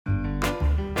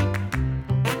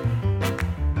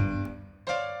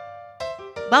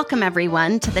Welcome,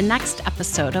 everyone, to the next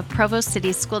episode of Provo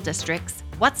City School District's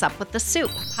What's Up with the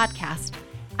Soup podcast.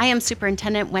 I am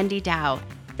Superintendent Wendy Dow.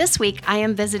 This week, I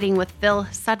am visiting with Phil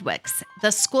Sudweeks,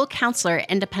 the school counselor at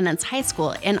Independence High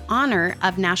School, in honor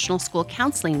of National School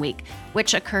Counseling Week,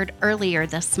 which occurred earlier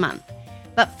this month.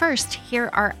 But first, here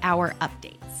are our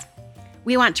updates.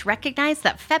 We want to recognize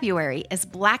that February is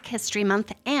Black History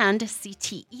Month and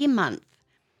CTE Month.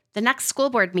 The next school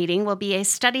board meeting will be a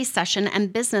study session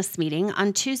and business meeting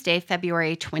on Tuesday,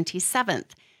 February 27th.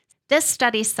 This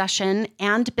study session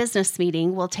and business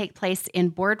meeting will take place in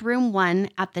Boardroom 1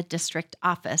 at the district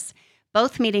office.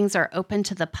 Both meetings are open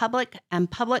to the public, and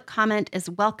public comment is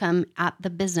welcome at the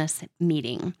business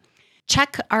meeting.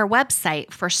 Check our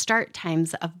website for start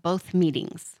times of both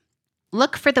meetings.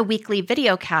 Look for the weekly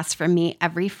video cast from me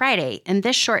every Friday. In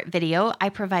this short video, I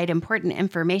provide important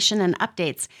information and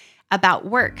updates about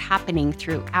work happening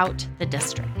throughout the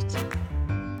district.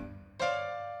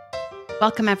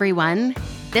 Welcome, everyone.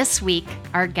 This week,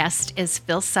 our guest is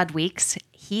Phil Sudweeks.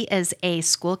 He is a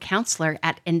school counselor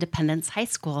at Independence High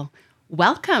School.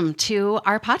 Welcome to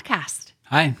our podcast.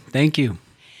 Hi, thank you.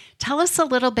 Tell us a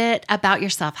little bit about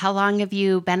yourself. How long have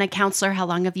you been a counselor? How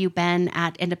long have you been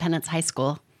at Independence High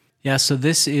School? Yeah, so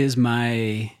this is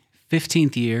my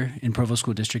 15th year in Provo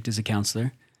School District as a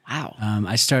counselor. Wow.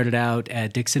 I started out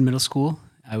at Dixon Middle School.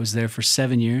 I was there for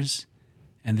 7 years,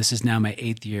 and this is now my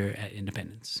 8th year at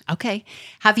Independence. Okay.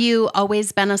 Have you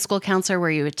always been a school counselor? Were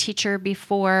you a teacher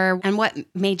before? And what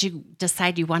made you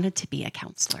decide you wanted to be a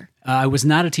counselor? I was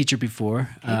not a teacher before.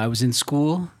 Okay. I was in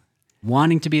school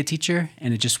wanting to be a teacher,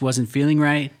 and it just wasn't feeling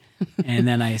right. And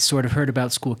then I sort of heard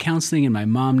about school counseling, and my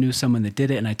mom knew someone that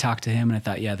did it, and I talked to him, and I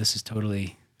thought, yeah, this is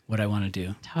totally what I want to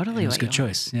do. Totally. It was a good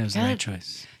choice. Yeah, it was the right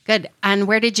choice. Good. And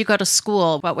where did you go to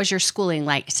school? What was your schooling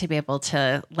like to be able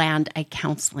to land a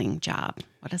counseling job?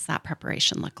 What does that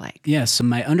preparation look like? Yeah, so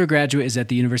my undergraduate is at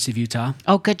the University of Utah.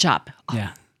 Oh, good job. Oh.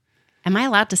 Yeah. Am I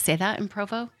allowed to say that in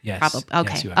Provo? Yes. Probably.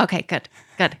 Okay. Yes, you are. Okay, good.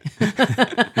 Good.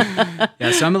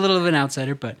 Yeah, so I'm a little of an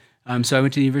outsider, but so I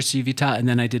went to the University of Utah, and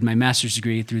then I did my master's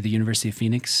degree through the University of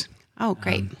Phoenix. Oh,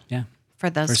 great. Yeah. For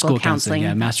school counseling.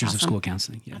 Yeah, master's awesome. of school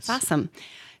counseling. Yes. That's awesome.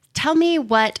 Tell me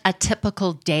what a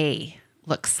typical day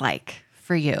looks like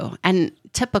for you. And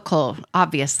typical,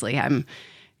 obviously,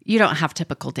 you don't have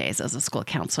typical days as a school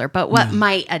counselor, but what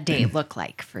might a day look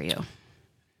like for you?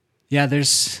 Yeah,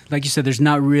 there's, like you said, there's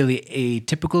not really a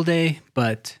typical day,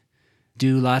 but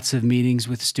do lots of meetings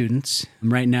with students.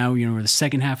 Right now, we're the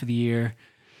second half of the year.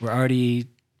 We're already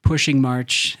pushing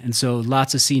March, and so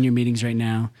lots of senior meetings right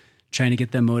now, trying to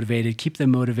get them motivated, keep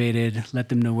them motivated, let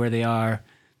them know where they are.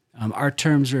 Our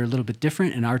terms are a little bit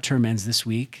different, and our term ends this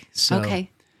week. So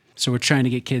we're trying to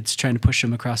get kids, trying to push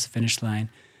them across the finish line.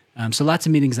 So lots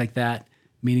of meetings like that,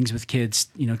 meetings with kids,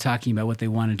 talking about what they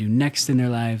want to do next in their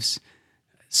lives.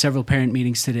 Several parent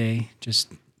meetings today,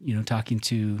 just, talking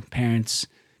to parents,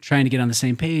 trying to get on the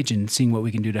same page and seeing what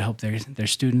we can do to help their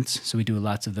students. So we do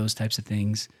lots of those types of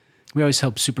things. We always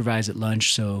help supervise at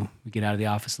lunch, so we get out of the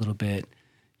office a little bit,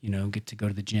 get to go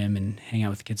to the gym and hang out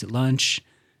with the kids at lunch,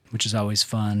 which is always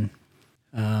fun.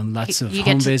 Lots of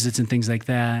home visits and things like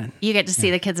that. You get to see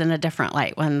the kids in a different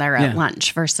light when they're at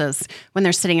lunch versus when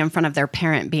they're sitting in front of their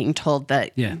parent being told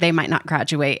that they might not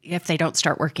graduate if they don't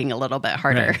start working a little bit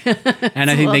harder. Right.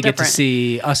 And I think they get to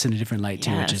see us in a different light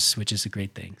too, which is a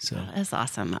great thing. So that's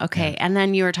awesome. Okay. And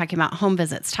then you were talking about home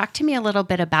visits. Talk to me a little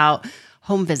bit about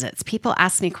home visits. People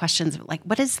ask me questions like,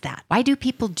 what is that? Why do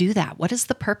people do that? What is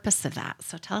the purpose of that?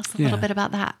 So tell us a little bit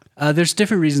about that. There's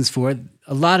different reasons for it.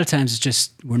 A lot of times it's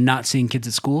just we're not seeing kids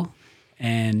at school,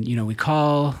 and we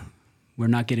call, we're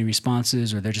not getting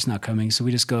responses, or they're just not coming. So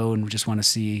we just go and we just want to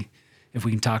see if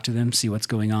we can talk to them, see what's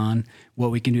going on,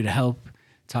 what we can do to help,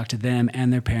 talk to them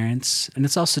and their parents. And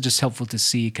it's also just helpful to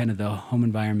see kind of the home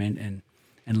environment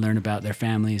and learn about their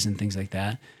families and things like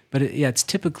that. But it's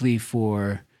typically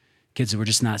for kids that we're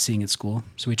just not seeing at school.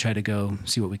 So we try to go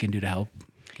see what we can do to help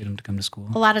get them to come to school.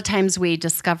 A lot of times we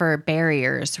discover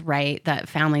barriers, right, that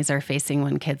families are facing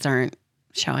when kids aren't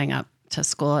showing up to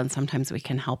school, and sometimes we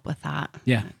can help with that.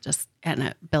 Yeah. And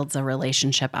it builds a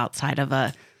relationship outside of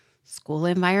a school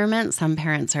environment. Some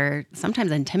parents are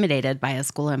sometimes intimidated by a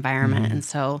school environment, and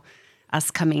so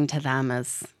us coming to them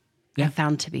is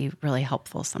found to be really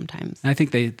helpful sometimes. I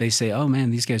think they say, oh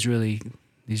man, these guys really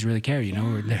care,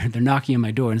 or they're knocking on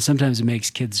my door. And sometimes it makes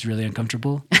kids really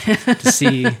uncomfortable to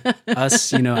see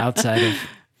us, outside of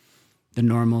the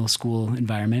normal school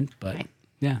environment. But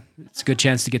it's a good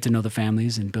chance to get to know the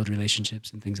families and build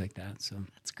relationships and things like that. So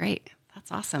that's great.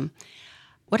 That's awesome.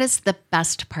 What is the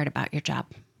best part about your job?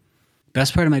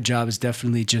 Best part of my job is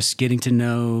definitely just getting to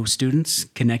know students,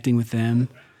 connecting with them,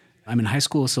 I'm in high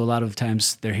school, so a lot of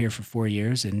times they're here for 4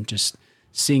 years, and just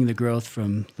seeing the growth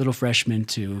from little freshmen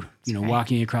to,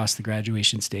 walking across the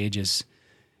graduation stage is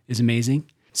amazing.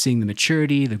 Seeing the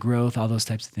maturity, the growth, all those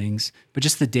types of things. But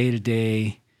just the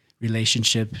day-to-day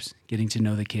relationships, getting to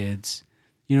know the kids.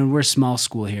 We're a small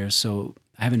school here, so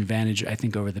I have an advantage, I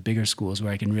think, over the bigger schools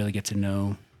where I can really get to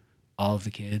know all of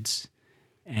the kids.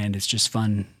 And it's just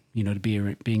fun, to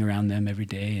be being around them every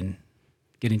day and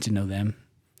getting to know them.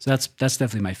 So that's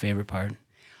definitely my favorite part.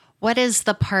 What is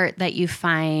the part that you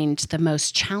find the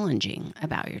most challenging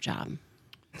about your job?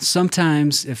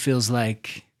 Sometimes it feels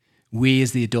like we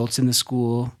as the adults in the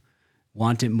school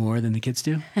want it more than the kids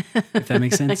do, if that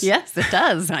makes sense. Yes, it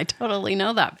does. I totally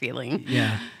know that feeling.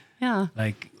 Yeah. Yeah.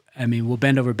 We'll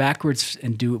bend over backwards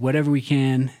and do whatever we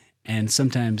can. And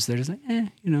sometimes they're just like,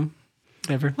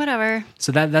 whatever. Whatever.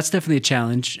 So that's definitely a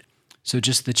challenge. So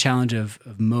just the challenge of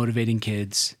motivating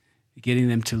kids, getting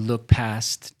them to look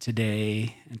past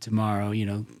today and tomorrow,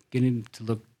 getting them to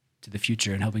look to the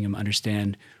future and helping them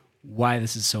understand why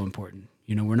this is so important.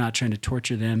 We're not trying to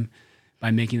torture them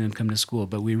by making them come to school,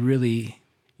 but we really,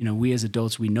 we as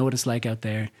adults, we know what it's like out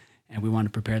there, and we want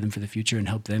to prepare them for the future and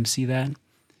help them see that.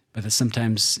 But that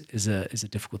sometimes is a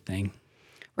difficult thing.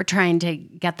 We're trying to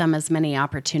get them as many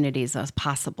opportunities as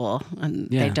possible. And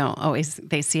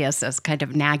they see us as kind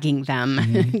of nagging them,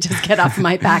 just get off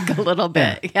my back a little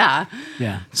bit. Yeah.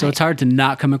 So It's hard to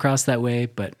not come across that way,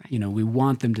 but, we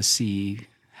want them to see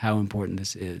how important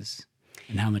this is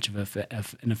and how much of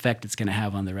an effect it's going to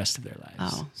have on the rest of their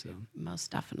lives. Oh, so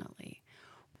most definitely.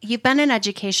 You've been in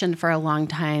education for a long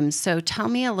time, so tell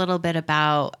me a little bit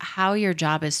about how your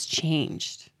job has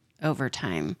changed over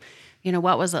time.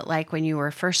 What was it like when you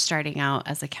were first starting out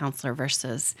as a counselor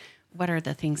versus what are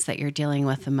the things that you're dealing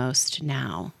with the most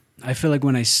now? I feel like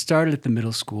when I started at the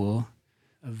middle school,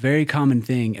 a very common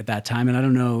thing at that time, and I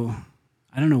don't know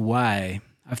why,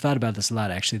 I've thought about this a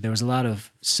lot actually. There was a lot of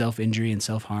self-injury and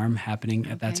self-harm happening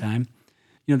at that time.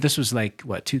 This was like,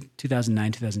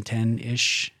 2009,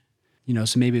 2010-ish?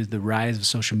 So maybe the rise of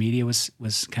social media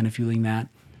was kind of fueling that.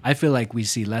 I feel like we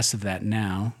see less of that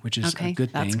now, which is a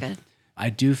good thing. That's good. I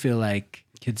do feel like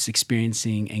kids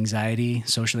experiencing anxiety,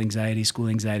 social anxiety, school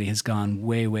anxiety has gone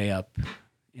way, way up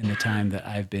in the time that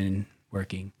I've been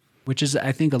working, which is,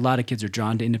 I think a lot of kids are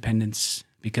drawn to independence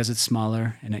because it's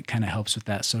smaller and it kind of helps with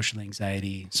that social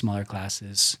anxiety, smaller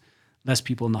classes, less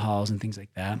people in the halls and things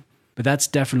like that. But that's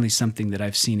definitely something that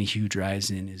I've seen a huge rise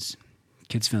in is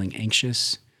kids feeling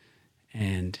anxious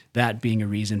and that being a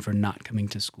reason for not coming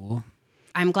to school.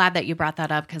 I'm glad that you brought that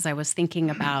up because I was thinking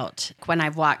about when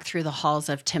I've walked through the halls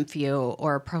of Timpview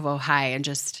or Provo High and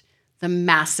just the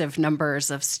massive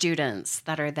numbers of students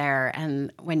that are there.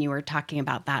 And when you were talking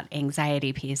about that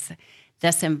anxiety piece,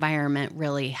 this environment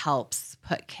really helps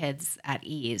put kids at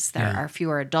ease. There are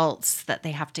fewer adults that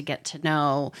they have to get to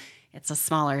know. It's a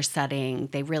smaller setting.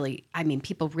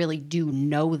 People really do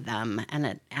know them, and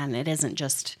it isn't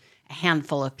just a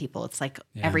handful of people. It's like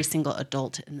every single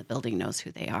adult in the building knows who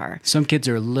they are. Some kids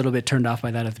are a little bit turned off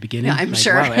by that at the beginning. Yeah, I'm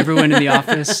sure. Wow, everyone in the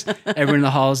office, everyone in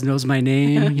the halls knows my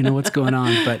name. What's going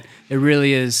on. But it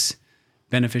really is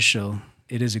beneficial.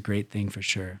 It is a great thing for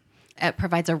sure. It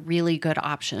provides a really good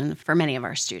option for many of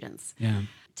our students. Yeah.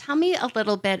 Tell me a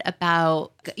little bit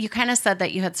about, you kind of said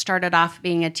that you had started off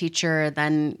being a teacher,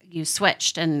 then you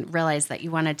switched and realized that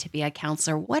you wanted to be a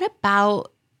counselor. What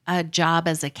about a job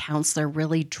as a counselor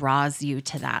really draws you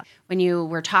to that? When you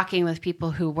were talking with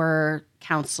people who were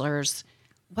counselors,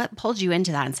 what pulled you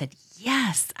into that and said,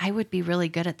 yes, I would be really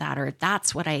good at that, or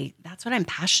that's what I'm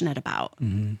passionate about?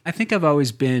 Mm-hmm. I think I've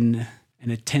always been an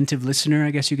attentive listener,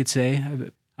 I guess you could say.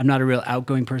 I'm not a real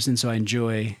outgoing person, so I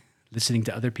enjoy listening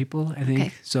to other people, I think.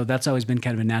 Okay. So that's always been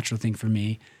kind of a natural thing for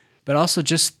me. But also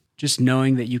just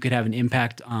knowing that you could have an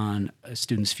impact on a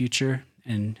student's future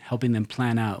and helping them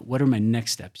plan out, what are my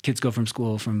next steps? Kids go from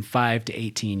school from 5 to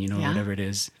 18, whatever it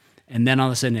is. And then all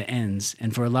of a sudden it ends.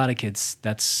 And for a lot of kids,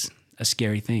 that's a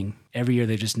scary thing. Every year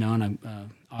they just know,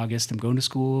 August, I'm going to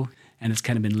school, and it's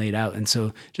kind of been laid out. And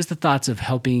so just the thoughts of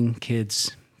helping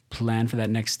kids plan for that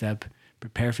next step,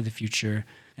 prepare for the future,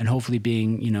 and hopefully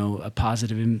being, a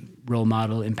positive role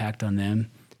model impact on them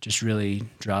just really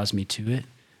draws me to it.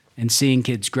 And seeing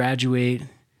kids graduate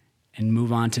and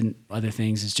move on to other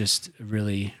things is just a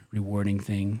really rewarding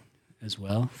thing as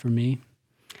well for me.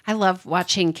 I love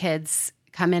watching kids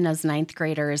come in as ninth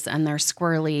graders and they're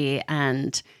squirrely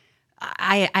and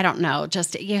I don't know,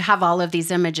 just you have all of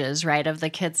these images, right, of the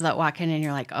kids that walk in and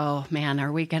you're like, oh man,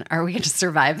 are we going to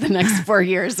survive the next 4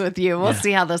 years with you? We'll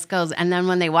see how this goes. And then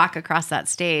when they walk across that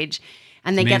stage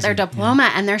and they get their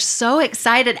diploma and they're so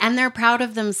excited and they're proud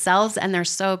of themselves and they're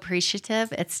so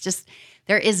appreciative. It's just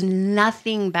there is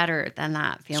nothing better than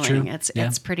that feeling. True.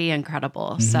 It's pretty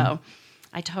incredible. So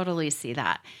I totally see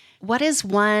that. What is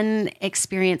one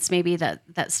experience maybe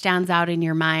that stands out in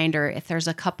your mind, or if there's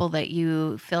a couple that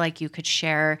you feel like you could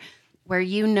share where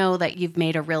you know that you've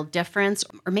made a real difference,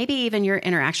 or maybe even your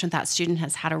interaction with that student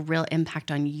has had a real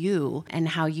impact on you and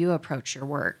how you approach your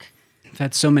work? I've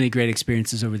had so many great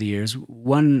experiences over the years.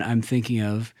 One I'm thinking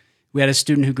of, we had a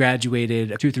student who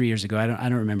graduated 2 or 3 years ago. I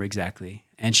don't remember exactly.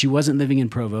 And she wasn't living in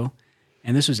Provo.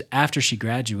 And this was after she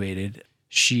graduated.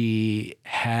 She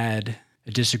had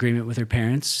a disagreement with her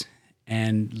parents,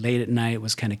 and late at night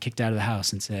was kind of kicked out of the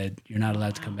house and said, "You're not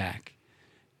allowed to come back."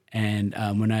 And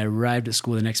when I arrived at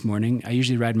school the next morning, I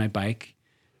usually ride my bike.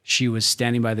 She was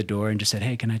standing by the door and just said,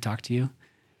 "Hey, can I talk to you?"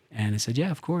 And I said, "Yeah,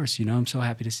 of course. I'm so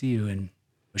happy to see you." And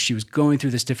she was going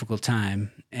through this difficult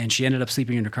time, and she ended up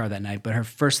sleeping in her car that night. But her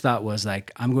first thought was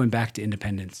like, "I'm going back to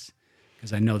Independence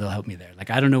because I know they'll help me there. Like,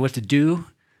 I don't know what to do.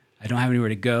 I don't have anywhere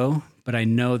to go, but I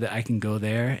know that I can go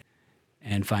there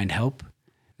and find help."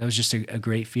 That was just a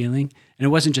great feeling. And it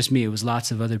wasn't just me. It was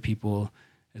lots of other people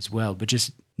as well. But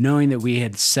just knowing that we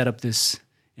had set up this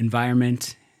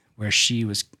environment where she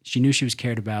knew she was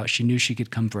cared about. She knew she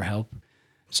could come for help.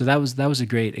 So that was a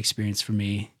great experience for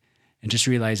me. And just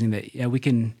realizing that, yeah, we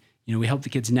can, we help the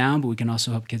kids now, but we can also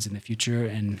help kids in the future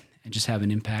and just have an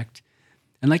impact.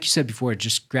 And like you said before,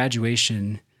 just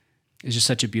graduation is just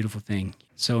such a beautiful thing.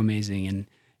 So amazing. And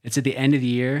it's at the end of the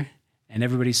year, and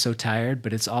everybody's so tired,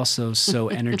 but it's also so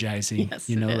energizing. Yes,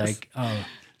 like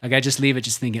I just leave it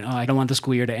just thinking, I don't want the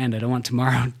school year to end. I don't want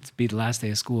tomorrow to be the last day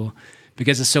of school,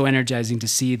 because it's so energizing to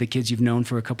see the kids you've known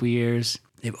for a couple of years.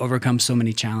 They've overcome so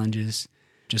many challenges.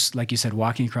 Just like you said,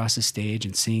 walking across the stage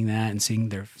and seeing that and seeing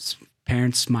their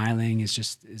parents smiling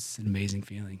it's an amazing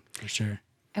feeling for sure.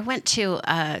 I went to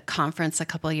a conference a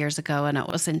couple of years ago, and it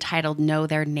was entitled "Know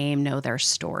Their Name, Know Their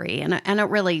Story." And it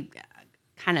really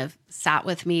kind of sat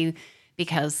with me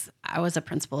because I was a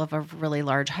principal of a really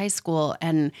large high school.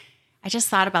 And I just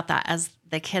thought about that as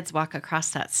the kids walk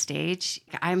across that stage.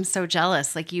 I'm so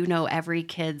jealous. Like, every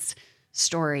kid's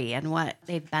story and what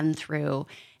they've been through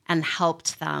and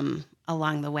helped them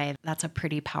along the way. That's a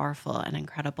pretty powerful and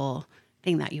incredible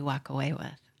thing that you walk away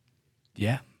with.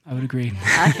 Yeah, I would agree.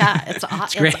 Yeah,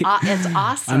 it's great. It's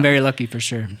awesome. I'm very lucky for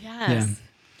sure. Yes. Yeah.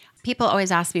 People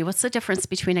always ask me, what's the difference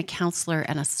between a counselor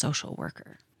and a social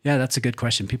worker? Yeah, that's a good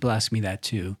question. People ask me that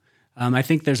too. I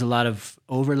think there's a lot of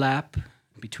overlap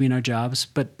between our jobs,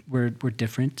 but we're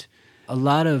different. A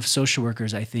lot of social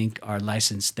workers, I think, are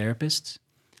licensed therapists.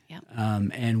 Yep.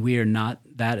 And we are not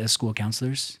that as school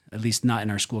counselors, at least not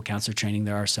in our school counselor training.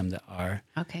 There are some that are.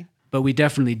 Okay. But we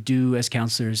definitely do, as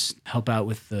counselors, help out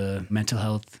with the mental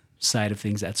health side of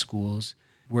things at schools,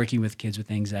 working with kids with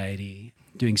anxiety,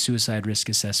 doing suicide risk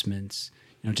assessments,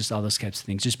 just all those types of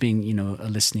things, just being, a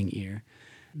listening ear.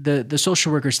 The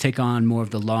social workers take on more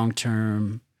of the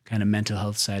long-term kind of mental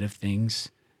health side of things.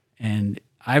 And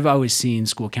I've always seen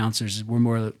school counselors, we're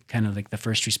more kind of like the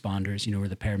first responders, we're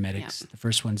the paramedics, the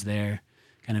first ones there,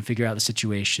 kind of figure out the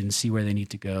situation, see where they need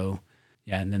to go.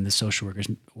 Yeah, and then the social workers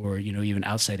or, even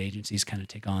outside agencies kind of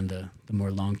take on the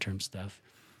more long-term stuff.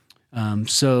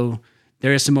 So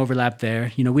there is some overlap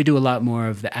there. We do a lot more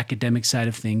of the academic side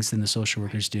of things than the social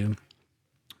workers do,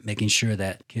 making sure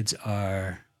that kids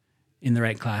are in the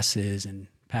right classes and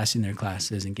passing their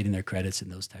classes and getting their credits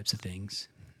and those types of things.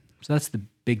 So that's the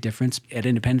big difference. At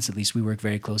Independence, at least, we work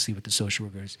very closely with the social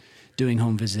workers, doing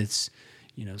home visits,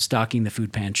 stocking the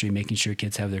food pantry, making sure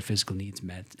kids have their physical needs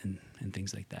met and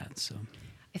things like that. So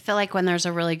I feel like when there's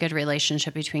a really good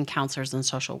relationship between counselors and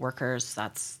social workers,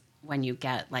 that's when you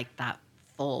get like that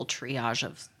full triage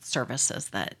of services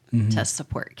that to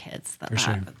support kids.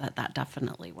 That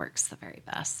definitely works the very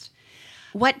best.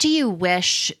 What do you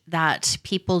wish that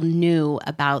people knew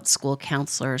about school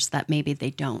counselors that maybe they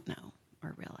don't know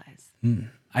or realize?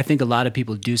 I think a lot of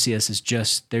people do see us as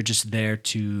they're just there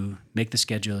to make the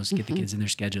schedules, get the kids in their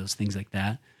schedules, things like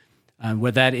that.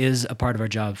 Where that is a part of our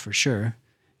job for sure,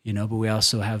 but we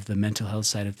also have the mental health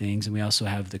side of things, and we also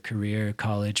have the career,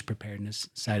 college preparedness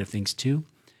side of things too.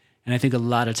 And I think a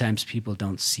lot of times people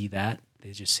don't see that.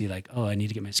 They just see like, I need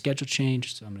to get my schedule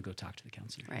changed, so I'm going to go talk to the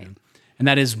counselor. Right. And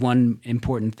that is one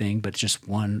important thing, but just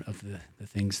one of the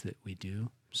things that we do.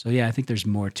 So yeah, I think there's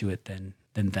more to it than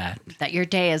that. That your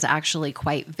day is actually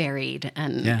quite varied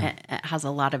and it has a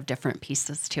lot of different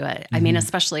pieces to it. I mean,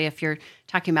 especially if you're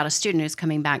talking about a student who's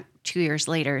coming back 2 years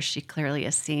later, she clearly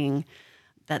is seeing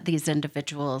that these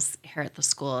individuals here at the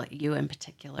school, you in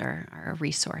particular, are a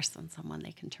resource and someone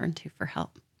they can turn to for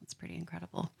help. It's pretty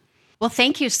incredible. Well,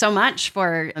 thank you so much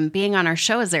for being on our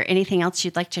show. Is there anything else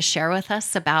you'd like to share with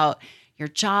us about your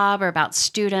job or about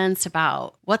students,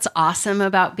 about what's awesome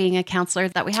about being a counselor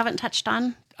that we haven't touched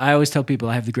on? I always tell people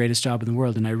I have the greatest job in the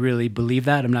world, and I really believe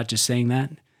that. I'm not just saying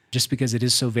that, just because it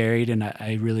is so varied, and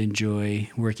I really enjoy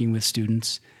working with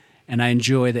students. And I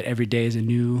enjoy that every day is a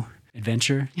new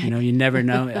adventure. You never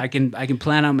know. I can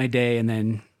plan out my day, and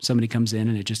then somebody comes in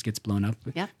and it just gets blown up.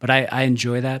 Yeah. But I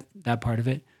enjoy that part of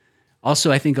it.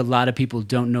 Also, I think a lot of people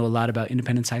don't know a lot about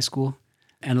Independence High School,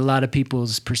 and a lot of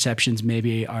people's perceptions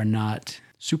maybe are not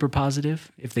super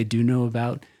positive if they do know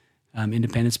about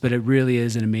Independence, but it really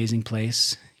is an amazing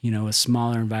place, a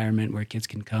smaller environment where kids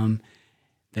can come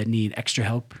that need extra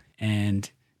help and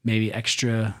maybe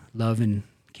extra love and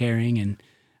caring, and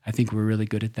I think we're really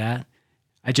good at that.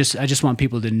 I just want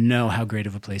people to know how great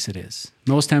of a place it is.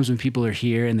 Most times when people are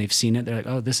here and they've seen it, they're like,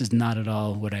 oh, this is not at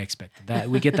all what I expected.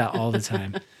 We get that all the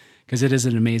time because it is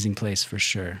an amazing place for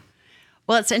sure.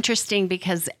 Well, it's interesting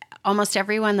because almost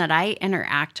everyone that I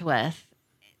interact with,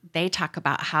 they talk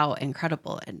about how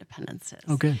incredible Independence is.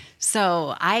 Oh, good.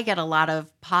 So I get a lot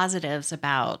of positives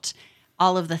about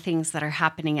all of the things that are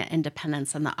happening at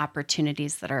Independence and the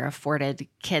opportunities that are afforded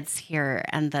kids here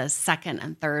and the second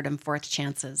and third and fourth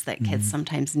chances that kids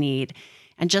sometimes need,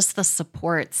 and just the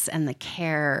supports and the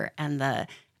care and the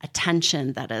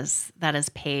attention that is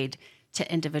paid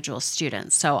to individual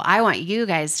students. So I want you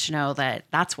guys to know that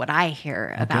that's what I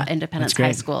hear about Independence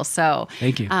High School. So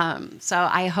thank you. So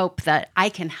I hope that I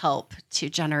can help to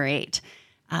generate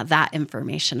that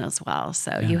information as well.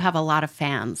 So you have a lot of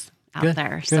fans out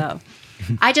there. Good. So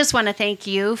I just want to thank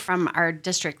you from our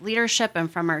district leadership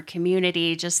and from our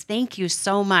community. Just thank you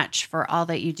so much for all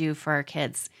that you do for our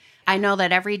kids. I know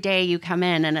that every day you come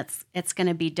in and it's going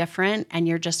to be different, and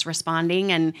you're just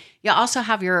responding, and you also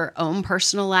have your own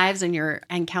personal lives,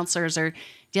 and counselors are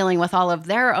dealing with all of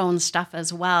their own stuff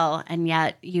as well, and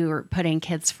yet you're putting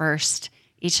kids first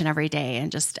each and every day,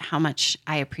 and just how much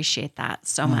I appreciate that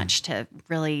so much to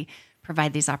really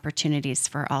provide these opportunities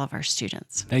for all of our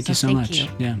students. Thank you so much.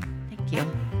 Yeah. Thank you.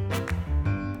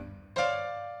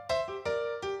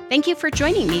 Thank you for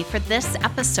joining me for this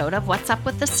episode of What's Up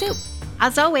with the Soup.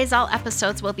 As always, all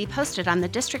episodes will be posted on the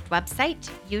district website,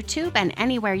 YouTube, and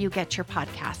anywhere you get your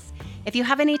podcasts. If you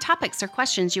have any topics or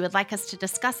questions you would like us to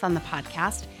discuss on the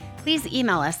podcast, please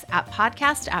email us at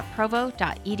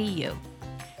podcast@provo.edu.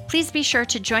 Please be sure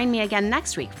to join me again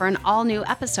next week for an all-new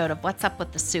episode of What's Up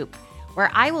with the Soup, where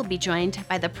I will be joined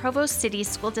by the Provo City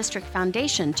School District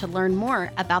Foundation to learn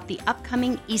more about the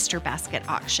upcoming Easter basket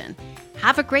auction.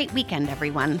 Have a great weekend,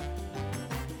 everyone.